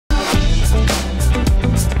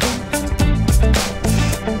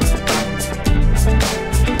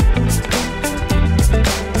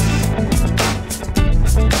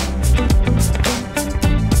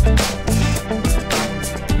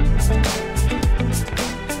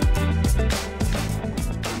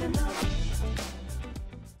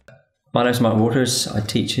My name is Mark Waters. I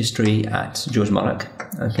teach history at George Monoux.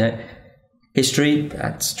 Okay, history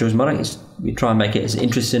at George Monoux we try and make it as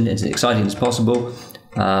interesting, as exciting as possible.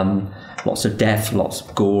 Lots of death, lots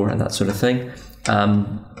of gore, and that sort of thing.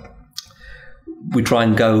 We try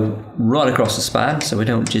and go right across the span, so we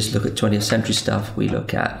don't just look at 20th century stuff. We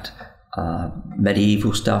look at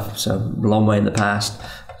medieval stuff, so a long way in the past,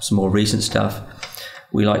 some more recent stuff.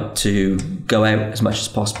 We like to go out as much as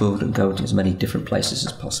possible and go to as many different places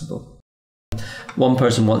as possible. One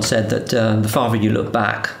person once said that the farther you look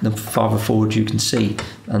back, the farther forward you can see.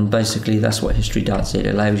 And basically that's what history does. It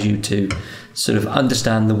allows you to sort of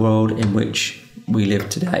understand the world in which we live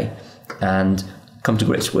today and come to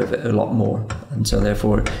grips with it a lot more. And so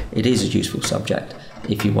therefore it is a useful subject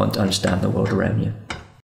if you want to understand the world around you.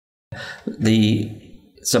 The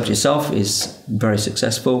subject itself is very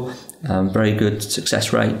successful, very good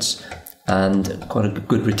success rates and quite a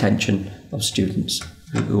good retention of students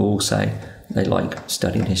who all say they like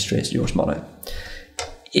studying history at George Monoux.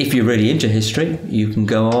 If you're really into history, you can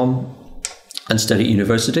go on and study at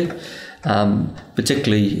university,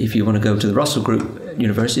 particularly if you want to go to the Russell Group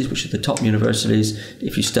universities, which are the top universities.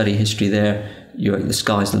 If you study history there, the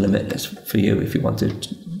sky's the limit for you if you want to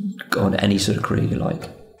go on any sort of career you like.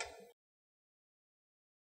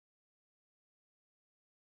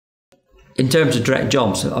 In terms of direct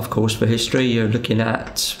jobs, of course, for history, you're looking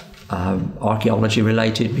at archaeology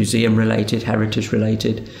related, museum related, heritage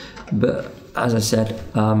related. But as I said,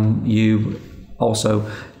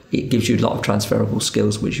 it gives you a lot of transferable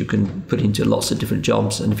skills which you can put into lots of different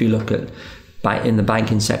jobs. And if you look at in the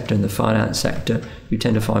banking sector and the finance sector, you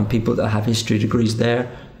tend to find people that have history degrees there,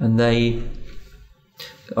 and they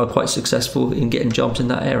are quite successful in getting jobs in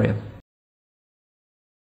that area.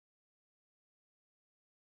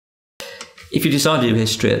 If you decide to do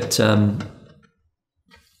history at Sir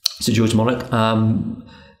George Monoux,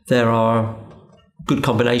 there are good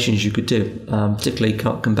combinations you could do, particularly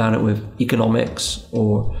combine it with economics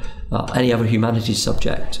or any other humanities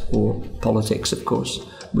subject, or politics, of course,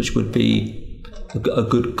 which would be a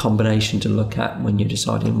good combination to look at when you're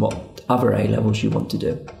deciding what other A-levels you want to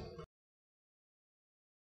do.